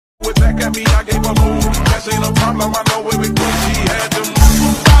back at me, I gave her food. That ain't a problem, I know it because she had them.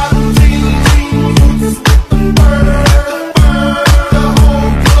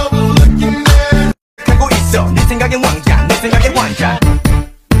 하고 있어 네 생각엔 왕자 내 생각엔 왕자.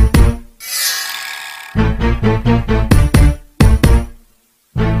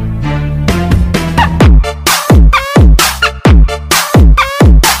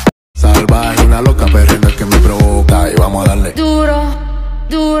 Salvaje, una loca perrena que me provoca y vamos a darle duro,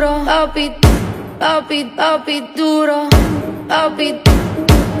 duro, papi, papi, papi, duro, papi.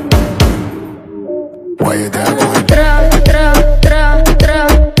 Tra, tra, tra, tra,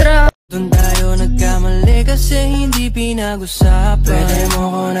 tra. Doon tayo nagkamali kasi hindi pinag-usapan. Pwede mo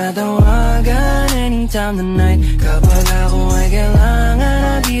ko natawagan anytime tonight. Kapag ako ay kailangan,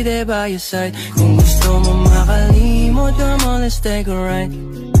 I'll be there by your side. Kung gusto mo makalimot, come on, let's take a ride.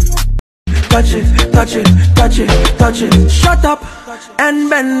 Touch it, touch it, touch it, touch it. Shut up and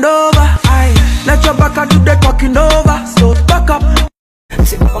bend over. Aye, let your back do the talking over. So back up.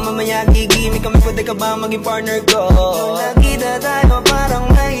 Kasi baka mamaya gigimik kami, pwede ka ba maging partner ko? Kung nakita tayo parang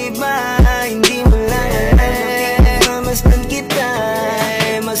may iba, hindi mo lang mamastan kita.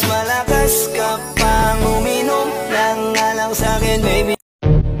 Mas malakas ka pang uminom lang nga lang sa'kin, baby.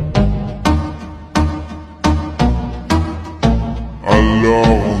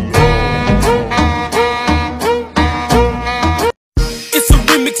 It's a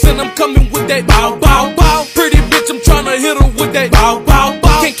remix and I'm coming with that bow, bow, bow. Pretty bitch, I'm tryna hit her with that bow, bow,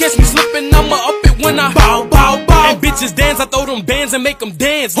 bow. Can't catch me slipping, I'ma up it when I bow, bow, bow. And bitches dance, I throw them bands and make them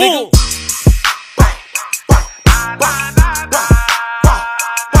dance, nigga.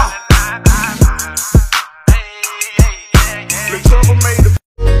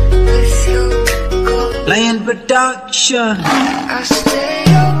 Lion Production. I stay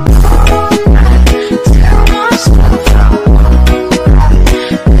up.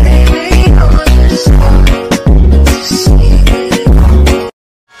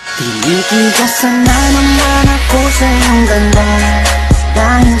 Pilitin ka sana naman ako sa iyong ganda.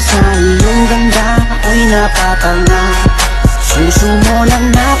 Dahil sa iyong ganda ako'y napapanga. Suso mo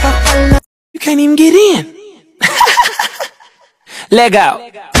lang napapala. You can't even get in. Leg out.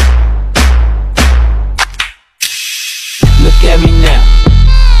 Look at me now.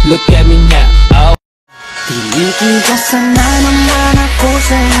 Look at me now. Oh. Pilitin ka sana naman ako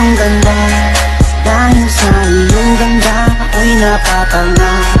sa iyong ganda. Dahil sa iyong ganda ako'y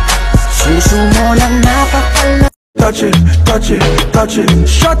napapanga. Suso mo lang napapala. Touch it, touch it, touch it.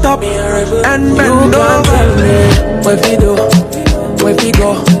 Shut up and bend over. What we do, where we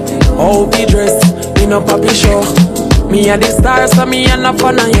go, how we dress, we no papi show. Me and the stars, so me and the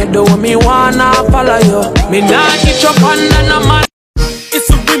fun and you do me wanna follow you. Me nah get your fun and a man. It's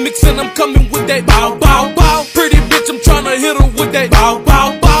a remix and I'm coming with that bow, bow, bow. Pretty bitch, I'm tryna hit her with that bow,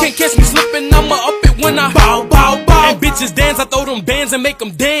 bow, bow. Can't catch me slipping, I'ma up it when I bow, bow, bow. And bitches dance, I throw them bands and make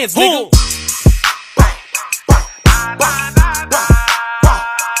them dance, nigga.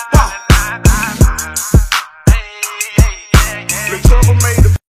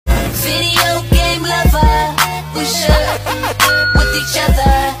 Video game lover, we should with each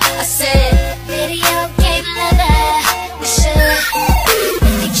other. I said, video game lover, we should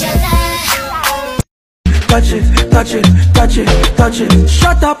with each other. Touch it, touch it, touch it, touch it.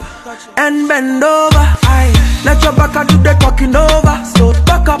 Shut up and bend over. Aye, let your back do the talking over. So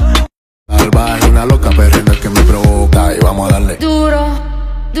back up. Salvaje, una loca perrena que me provoca y vamos a darle Duro,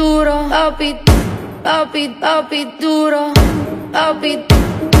 duro, papi, papi, papi, duro, papi.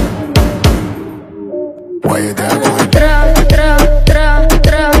 Tra, tra, tra,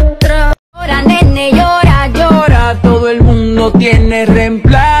 tra, tra. Llora, nene, llora, llora. Todo el mundo tiene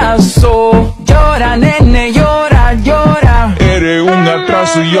reemplazo. Llora, nene, llora, llora. Eres un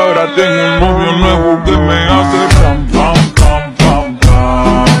atraso y ahora tengo un novio nuevo que me hace pam, pam, pam, pam,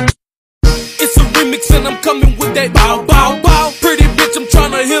 pam. It's a remix and I'm coming with that bow, bow, bow. Pretty bitch, I'm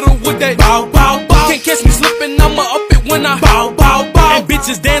tryna hit her with that bow, bow, bow. Can't catch me slipping, I'ma up it when I bow, bow, bow. And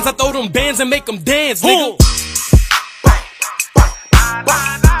bitches dance, I throw them bands and make them dance, nigga.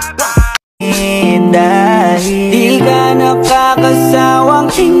 Dahil di ka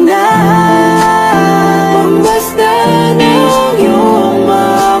nakakasawang tingnan, pambasta ng iyong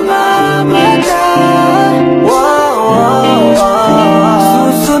mga mata. Wow, wow,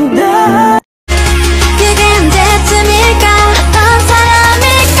 wow. Susundan. 그게 언제쯤일까? 어떤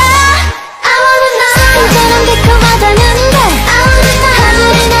사람일까? I wanna know. 이처럼 달콤하다는데 I wanna know.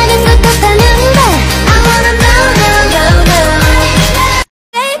 하늘이 나게 것 같다는데 I wanna know, know, know, know.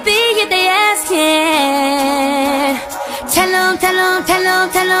 Baby, if they asking, tell 'em, tell 'em, tell 'em.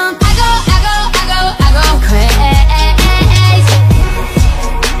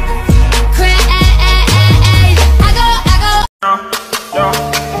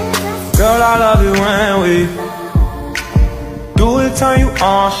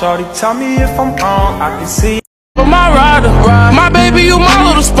 on, shorty, tell me if I'm wrong, I can see it. My rider, my baby, you my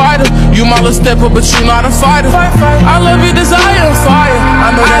little spider. You my little stepper, but you not a fighter. I love your desire and fire.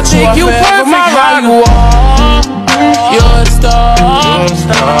 I know that you perfect, my rider. You are, you're a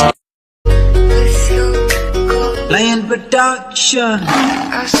star. Lion Production.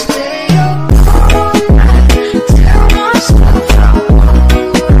 I stay up.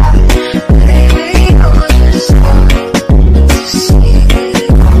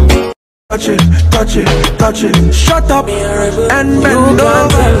 Touch it, touch it, touch it. Shut up and bend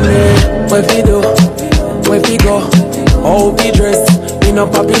over. Where we do, where we go. How we dress, in a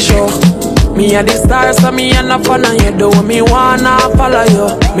papi show. Me and the stars, so me and the fun and you do me wanna follow you.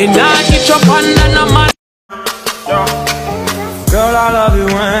 Me nah get your pan and a man. Girl, I love you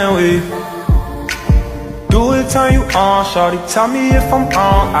when we do it, turn you on, shorty, tell me if I'm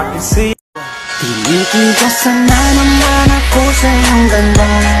wrong, I can see it. Tinitigasan na naman ako sa iyong ganda.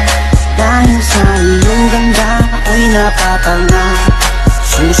 Dahil sa iyong ganda, ako'y napapanga.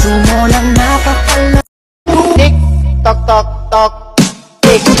 Suso mo lang napakala. Tik, tok, tok, tok.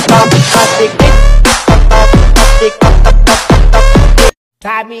 Tik, tok, tok, tik, tik. Tok, tok, tok, tik, tok, tok, tok, tok. Tu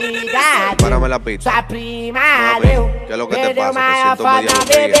amiga, párame la pista. tu prima, Leo. ¿Qué es lo que te pasa? Te siento medio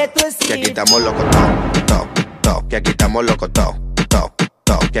aburrida. Que aquí estamos locos, to, to, que aquí estamos locos, to,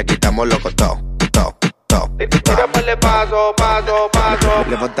 to, que aquí estamos locos, to. Tírame paso, paso, paso.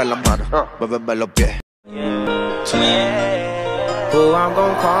 Levanta las manos, muéveme los pies. Who I'm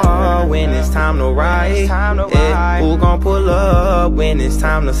gon' call when it's time to ride? Who gon' pull up when it's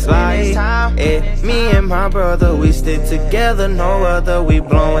time to slide? Me and my brother, we stick together, no other. We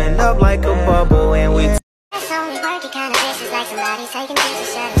blowing up like a bubble and we. That's only work, it kinda faces like somebody's taking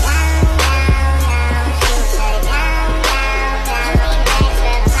pictures, shut it down, down, down. She will shut it down, down, down.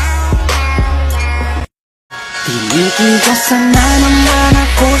 Tinitigasan na naman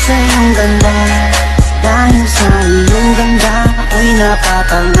ako sa iyong ganda. Dahil sa iyong ganda, ako'y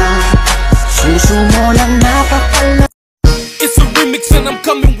napapanga. Suso mo lang napakala. It's a remix and I'm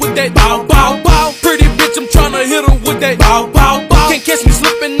coming with that bow, bow, bow. Pretty bitch, I'm tryna hit her with that bow, bow, bow. Can't catch me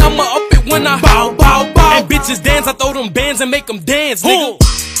slipping, I'ma up it when I bow, bow, bow. And bitches dance, I throw them bands and make them dance, nigga.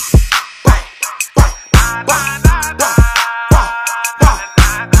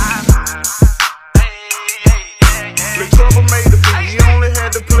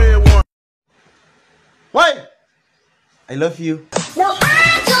 Wait, I love you. No,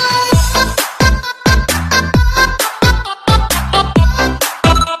 I don't.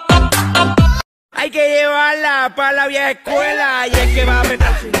 Hay que llevarla pa' la vieja escuela y es que va a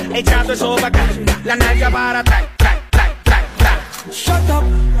apretar, echando eso pa' acá, la nalga para atrás, Shut up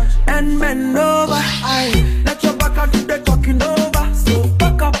and bend over. Aye, let your back out, they talking over. So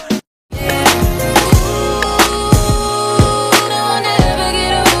back up.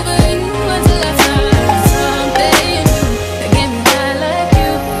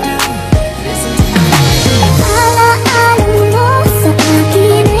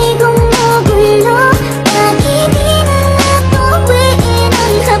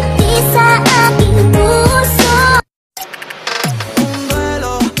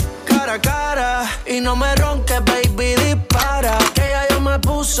 y no me ronques, baby, dispara. Que ya yo me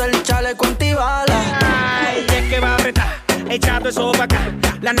puse el chaleco antibala. Ay, y es que va a apretar, echando eso pa' acá,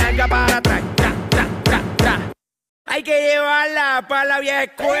 la nalga para atrás, tra, tra, tra, tra. Hay que llevarla pa' la vieja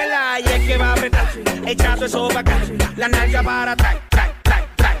escuela y es que va a apretar, echando eso pa' acá, la nalga para atrás, tra, tra,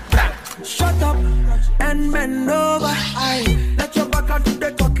 tra, tra. Shut up and bend over. Aye, let your back out,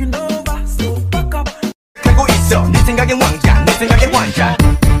 they talking over. So back up. 하고 있어 네 생각엔 왕자 내 생각엔 왕자